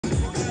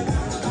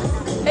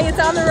It's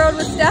On the Road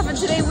with Steph, and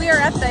today we are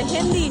at the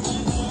Hindi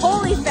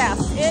Holi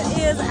Fest. It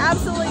is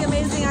absolutely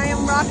amazing. I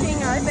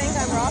think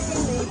I'm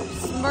rocking the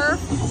Smurf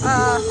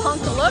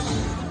punk look.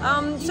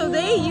 So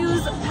they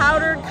use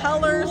powdered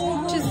colors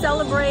to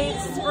celebrate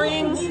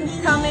spring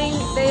coming.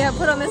 They have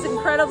put on this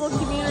incredible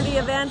community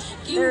event.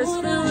 There's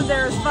food,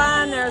 there's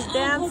fun, there's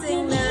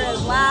dancing, there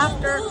is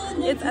laughter.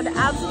 It's an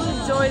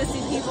absolute joy to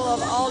see people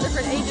of all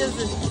different ages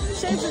and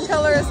shapes and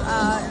colors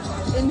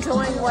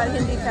enjoying what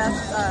Hindi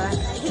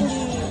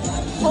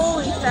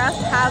Holi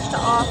Fest has to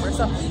offer.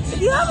 So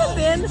if you haven't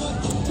been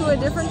to a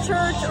different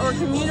church or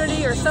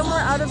community or somewhere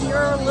out of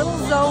your little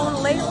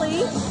zone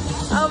lately,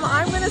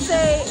 I'm going to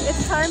say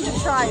it's time to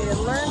try it and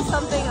learn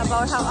something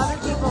about how other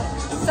people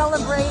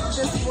celebrate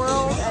this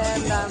world.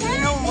 And you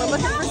know, when we're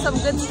looking for some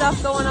good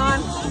stuff going on,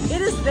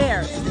 it is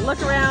there.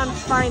 Look around,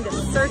 find it,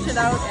 search it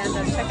out,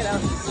 and check it out.